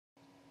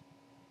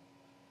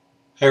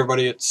Hey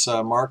everybody, it's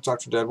Mark,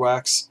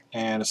 DoctorDeadwax,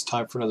 and it's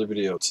time for another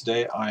video.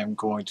 Today I am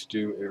going to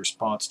do a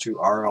response to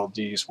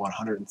RLD's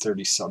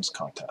 130 subs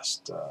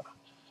contest.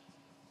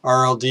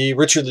 RLD,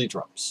 Richard Lee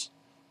drums.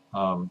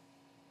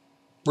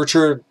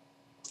 Richard,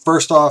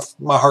 first off,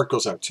 my heart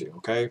goes out to you,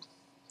 okay?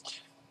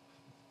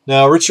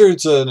 Now,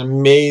 Richard's an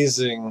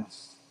amazing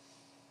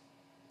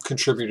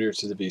contributor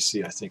to the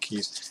VC. I think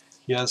he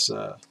has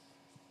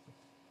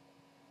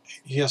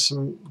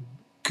some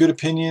good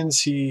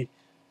opinions. He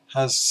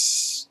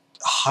has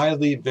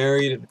highly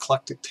varied and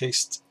eclectic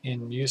taste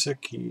in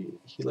music. He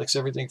likes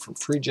everything from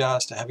free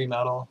jazz to heavy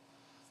metal.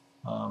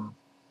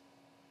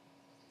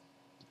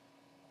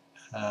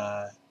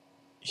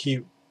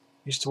 He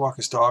used to walk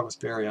his dog with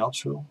Barry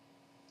Altshuler.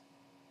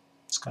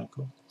 It's kind of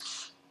cool.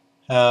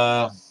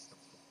 I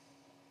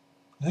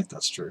think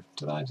that's true.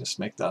 Did I just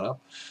make that up?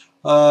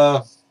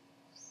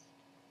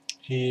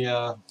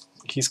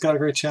 He's got a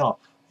great channel.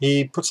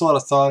 He puts a lot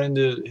of thought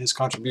into his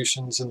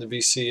contributions in the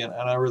VC, and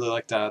I really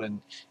like that.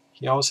 And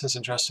he always has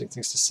interesting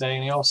things to say,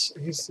 and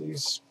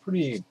he's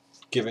pretty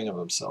giving of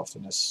himself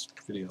in his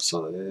videos.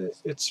 So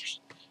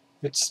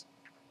it's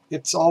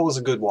always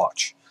a good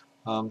watch.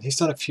 He's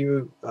done a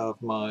few of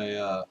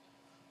my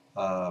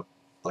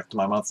like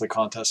my monthly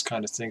contest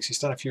kind of things. He's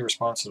done a few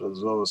responses to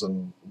those,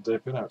 and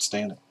they've been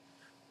outstanding.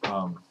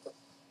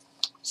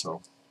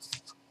 So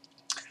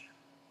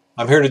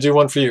I'm here to do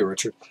one for you,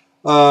 Richard.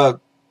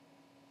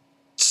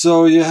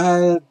 So you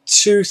had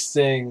two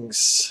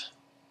things.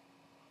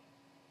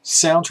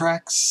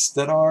 Soundtracks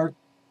that are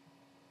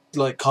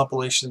like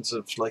compilations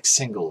of like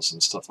singles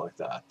and stuff like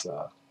that.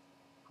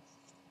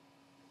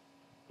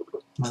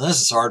 And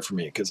this is hard for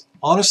me because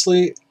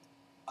honestly,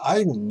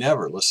 I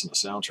never listen to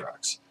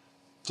soundtracks.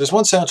 There's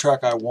one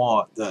soundtrack I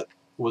want that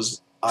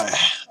was I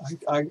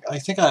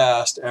think I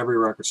asked every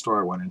record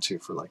store I went into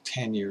for like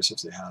 10 years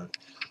if they had it.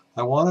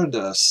 I wanted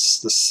the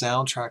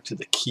soundtrack to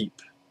The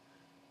Keep.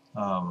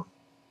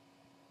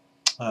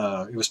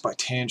 It was by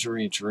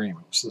Tangerine Dream.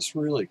 It was this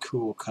really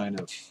cool kind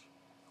of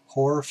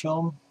horror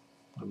film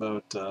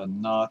about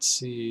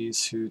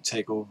Nazis who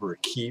take over a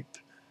keep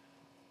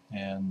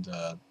and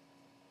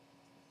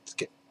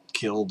get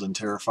killed and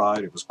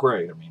terrified. It was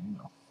great. I mean, you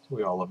know,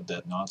 we all love a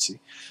dead Nazi.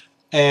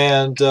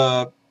 And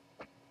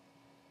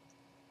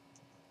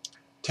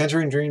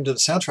Tangerine Dream did the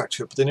soundtrack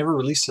to it, but they never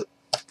released it.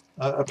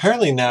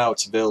 Apparently now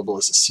it's available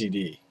as a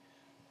CD,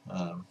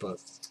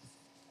 but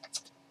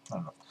I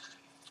don't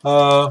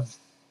know.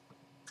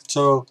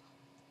 So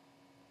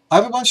I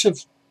have a bunch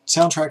of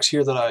soundtracks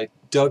here that I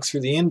dug through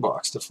the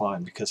inbox to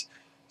find because,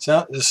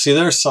 see,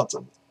 there's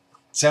something.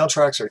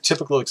 Soundtracks are a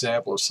typical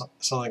example of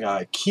something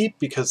I keep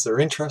because they're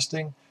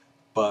interesting,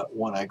 but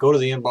when I go to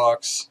the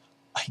inbox,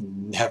 I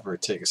never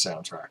take a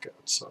soundtrack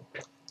out. So,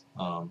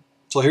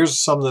 so here's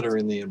some that are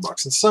in the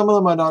inbox, and some of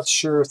them I'm not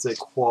sure if they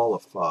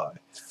qualify.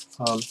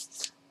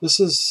 This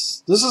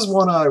is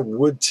one I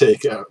would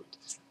take out.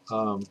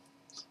 Les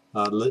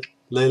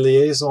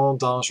Liaisons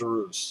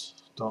Dangereuses.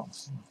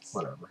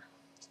 Whatever.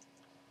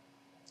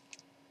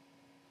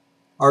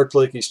 Art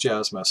Blakey's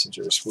Jazz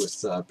Messengers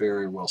with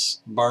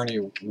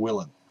Barney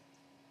Willen.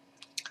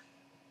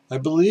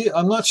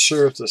 I'm not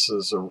sure if this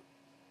is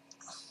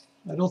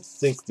I don't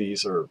think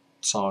these are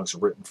songs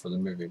written for the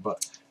movie,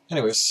 but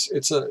anyways,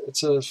 it's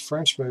a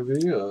French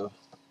movie,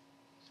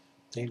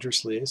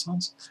 Dangerous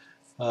Liaisons.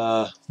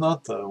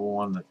 Not the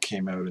one that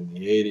came out in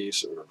the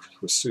 80s or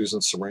with Susan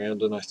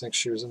Sarandon. I think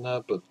she was in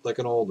that, but like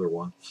an older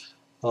one.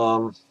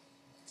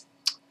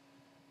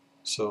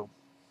 So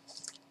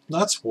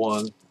that's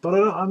one, but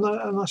I'm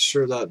not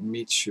sure that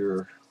meets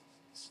your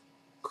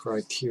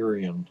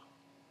criterion.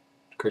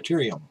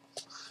 Criterion.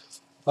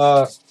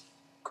 I'm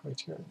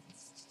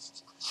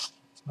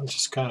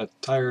just kind of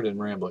tired and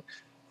rambling.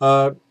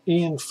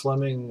 Ian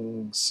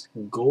Fleming's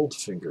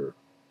Goldfinger,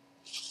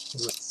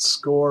 with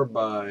score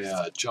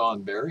by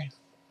John Barry,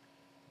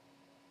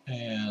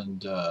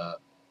 and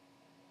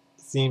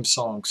theme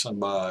song sung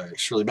by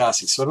Shirley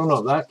Bassey. So I don't know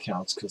if that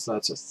counts because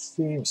that's a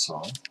theme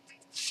song.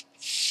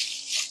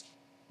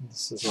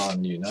 This is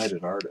on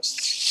United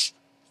Artists.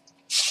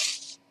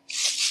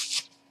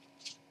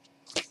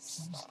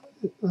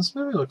 This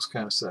movie looks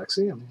kind of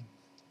sexy. I mean,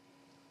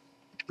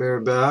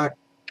 bareback,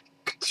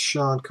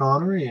 Sean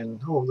Connery, and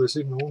oh, there's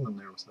even a woman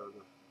there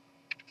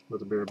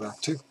with a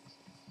bareback too.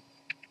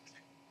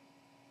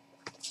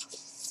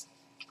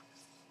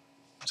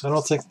 So I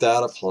don't think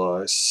that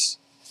applies.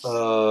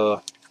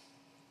 I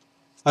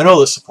know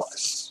this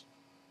applies.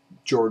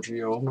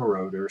 Giorgio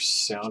Moroder's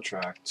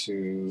soundtrack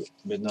to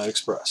Midnight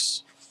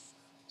Express.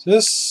 So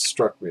this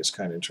struck me as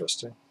kind of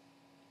interesting.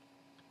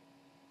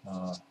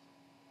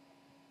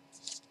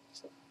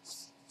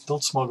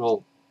 Don't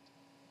smuggle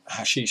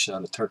hashish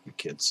out of Turkey,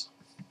 kids.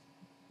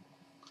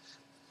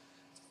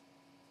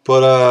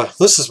 But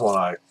this is one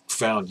I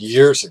found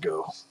years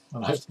ago,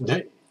 and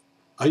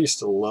I used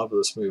to love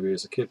this movie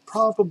as a kid,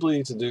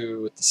 probably to do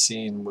with the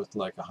scene with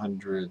like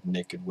 100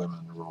 naked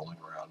women rolling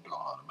around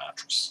on a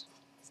mattress.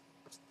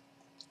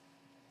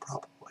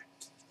 Probably.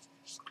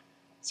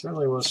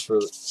 Certainly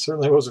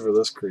wasn't for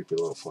this creepy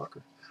little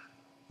fucker.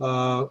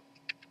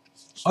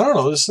 I don't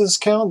know, this is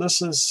count.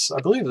 This is,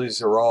 I believe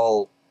these are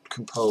all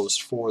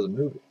composed for the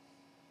movie.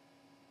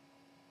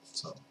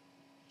 So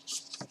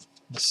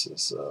this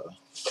is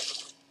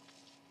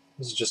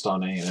just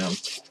on A&M.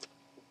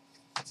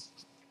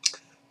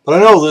 But I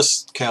know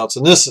this counts,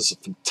 and this is a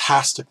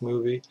fantastic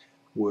movie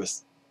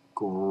with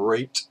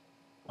great,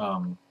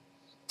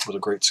 with a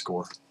great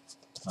score.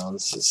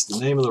 This is The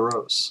Name of the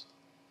Rose.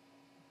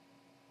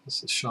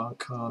 This is Sean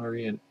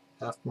Connery and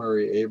F.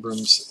 Murray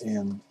Abrams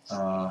and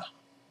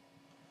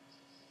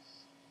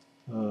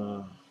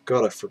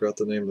God, I forgot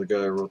the name of the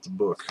guy who wrote the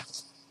book,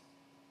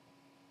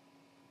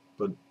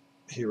 but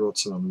he wrote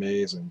some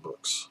amazing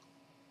books.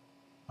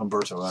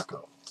 Umberto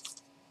Eco.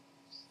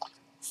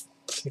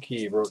 I think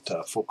he wrote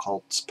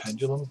Foucault's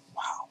Pendulum.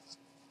 Wow,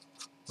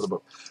 what a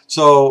book!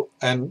 So,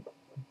 and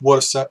what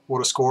a set,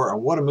 what a score,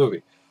 and what a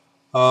movie.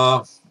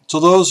 So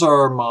those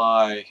are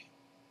my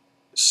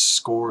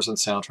scores and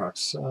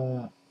soundtracks.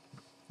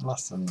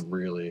 Nothing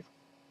really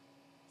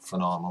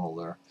phenomenal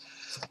there.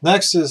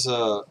 Next is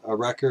a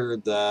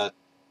record that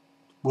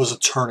was a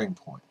turning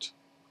point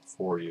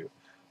for you.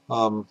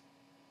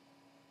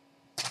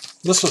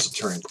 This was a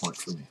turning point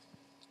for me.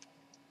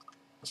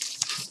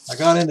 I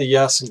got into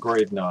Yes in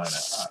grade 9.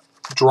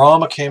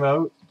 Drama came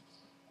out.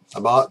 I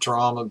bought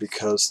Drama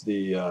because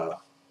the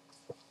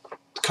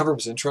cover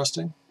was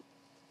interesting.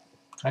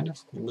 Kind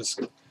of. It was.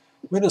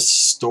 We had a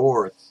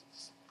store.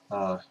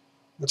 I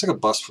took a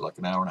bus for like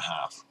an hour and a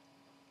half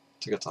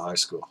to get to high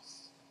school.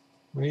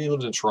 When you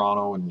lived in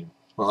Toronto, and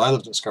well, I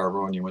lived in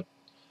Scarborough, and you went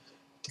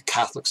to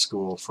Catholic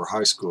school for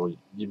high school,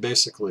 you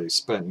basically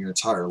spent your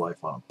entire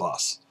life on a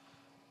bus,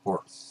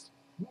 or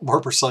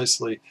more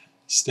precisely,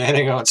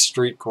 standing on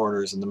street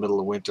corners in the middle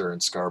of winter in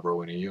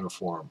Scarborough in a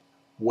uniform,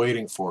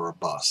 waiting for a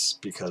bus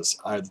because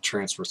I had to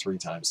transfer 3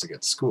 times to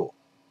get to school.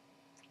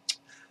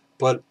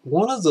 But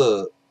one of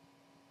the,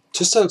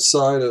 just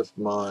outside of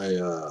my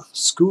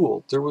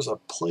school, there was a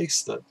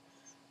place that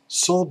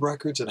sold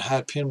records and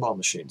had pinball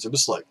machines. It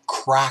was like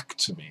crack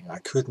to me. I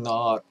could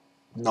not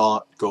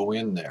go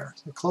in there.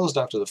 It closed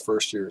after the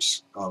first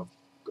years of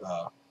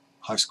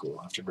high school,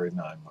 after grade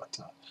 9, but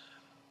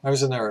I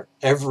was in there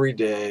every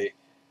day.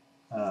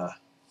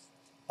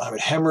 I would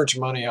hemorrhage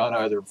money on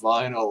either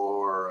vinyl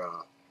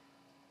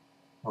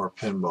or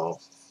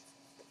pinball.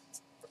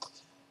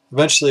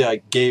 Eventually I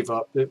gave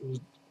up. It was,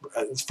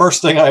 the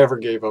first thing I ever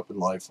gave up in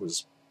life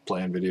was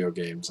playing video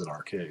games in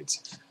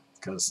arcades,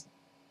 because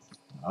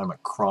I'm a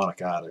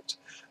chronic addict.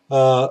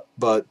 But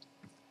I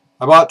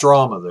bought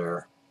Drama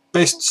there,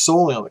 based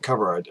solely on the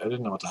cover. I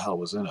didn't know what the hell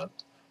was in it,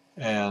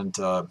 and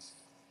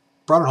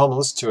brought it home and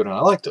listened to it, and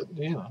I liked it.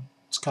 You know,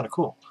 it's kind of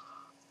cool.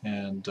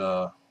 And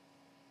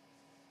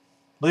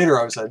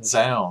later I was at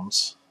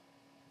Zounds,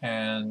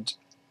 and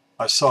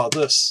I saw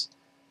this,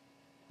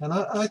 and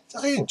I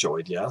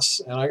enjoyed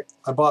Yes, and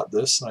I bought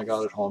this, and I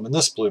got it home, and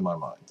this blew my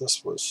mind.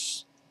 This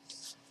was,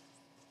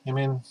 I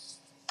mean,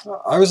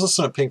 I was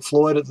listening to Pink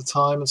Floyd at the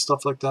time and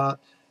stuff like that,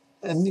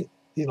 and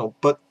you know,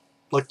 but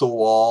like The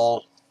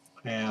Wall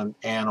and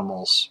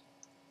Animals,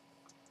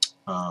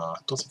 I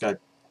don't think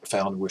I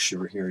found Wish You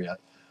Were Here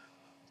yet,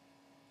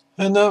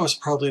 and that was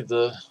probably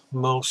the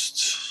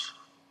most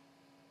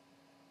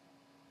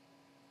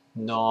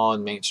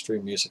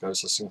non-mainstream music I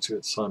was listening to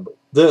at the time, but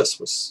this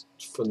was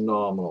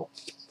phenomenal.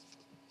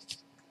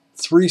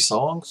 3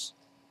 songs,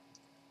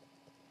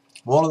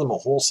 one of them a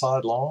whole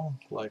side long,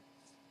 like,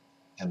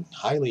 and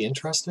highly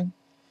interesting,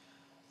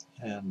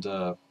 and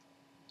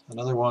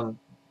another one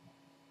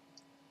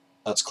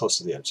that's close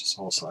to the edge, this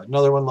whole side.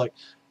 Another one like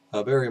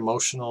a very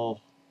emotional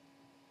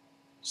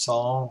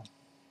song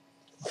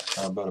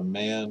about a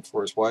man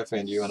for his wife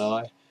and You and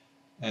I,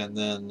 and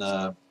then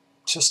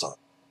just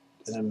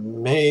an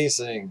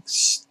amazing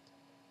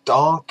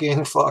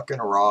stonking fucking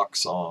rock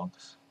song,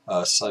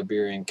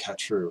 Siberian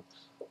Katru.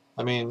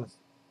 I mean,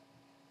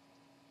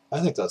 I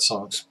think that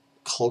song's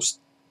close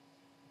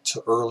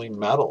to early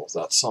metal.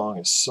 That song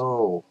is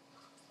so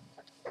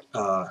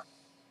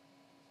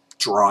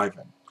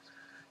driving.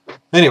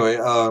 Anyway,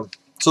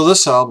 so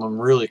this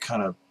album really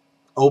kind of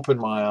opened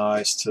my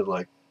eyes to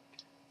like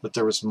that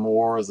there was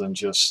more than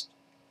just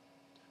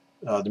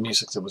the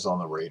music that was on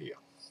the radio.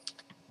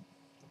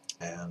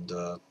 And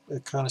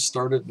it kind of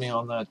started me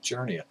on that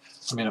journey.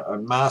 I mean, a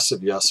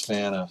massive Yes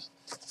fan,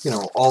 you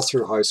know, all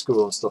through high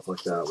school and stuff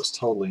like that. I was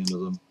totally into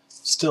them.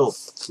 Still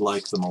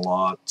like them a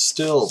lot.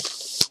 Still,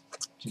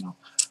 you know,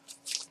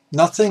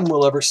 nothing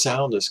will ever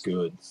sound as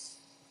good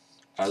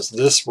as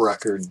this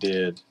record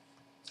did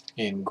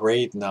in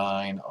grade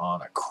 9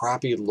 on a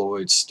crappy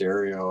Lloyd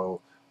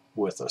stereo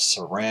with a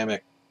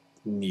ceramic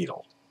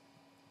needle.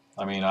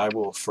 I mean, I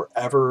will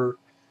forever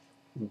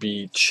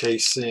be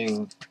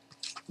chasing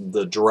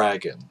the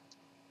dragon,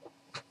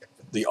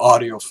 the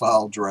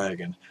audiophile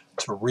dragon,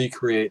 to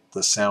recreate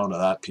the sound of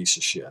that piece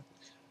of shit,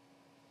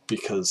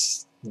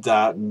 because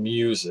that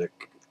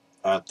music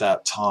at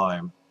that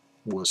time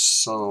was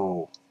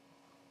so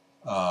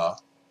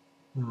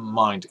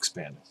mind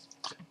expanding.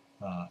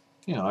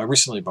 You know, I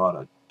recently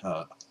bought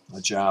a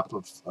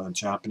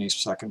Japanese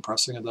second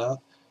pressing of that,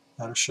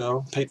 at a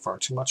show. Paid far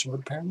too much of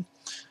it apparently,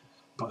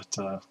 but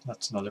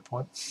that's another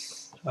point.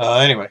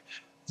 Anyway,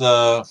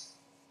 so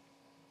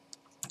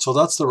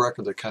that's the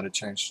record that kind of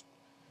changed.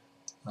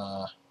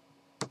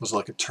 It was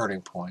like a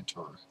turning point,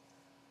 or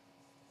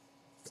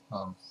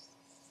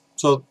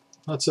so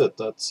that's it.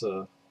 That's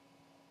it.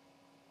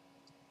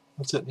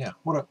 Yeah.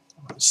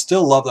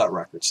 Still love that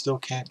record. Still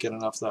can't get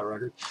enough of that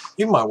record.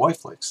 Even my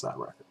wife likes that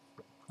record.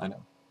 I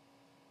know.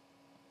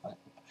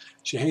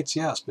 She hates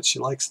Yes, but she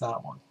likes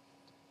that one.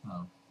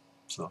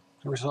 So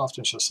every so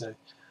often she'll say, "Why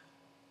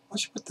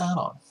don't you put that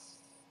on?"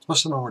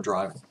 Especially when we're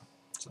driving.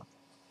 So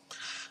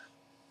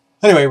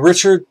anyway,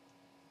 Richard,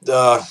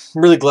 I'm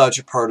really glad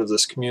you're part of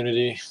this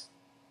community.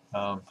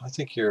 I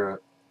think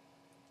you're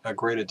a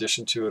great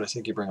addition to it. I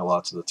think you bring a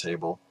lot to the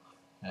table,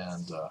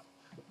 and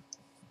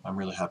I'm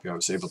really happy I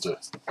was able to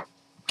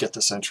get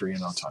this entry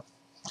in on time.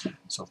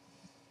 So,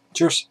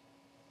 cheers.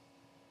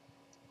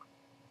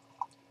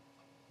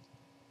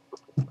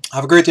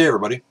 Have a great day,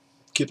 everybody.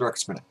 Keep the record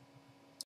spinning.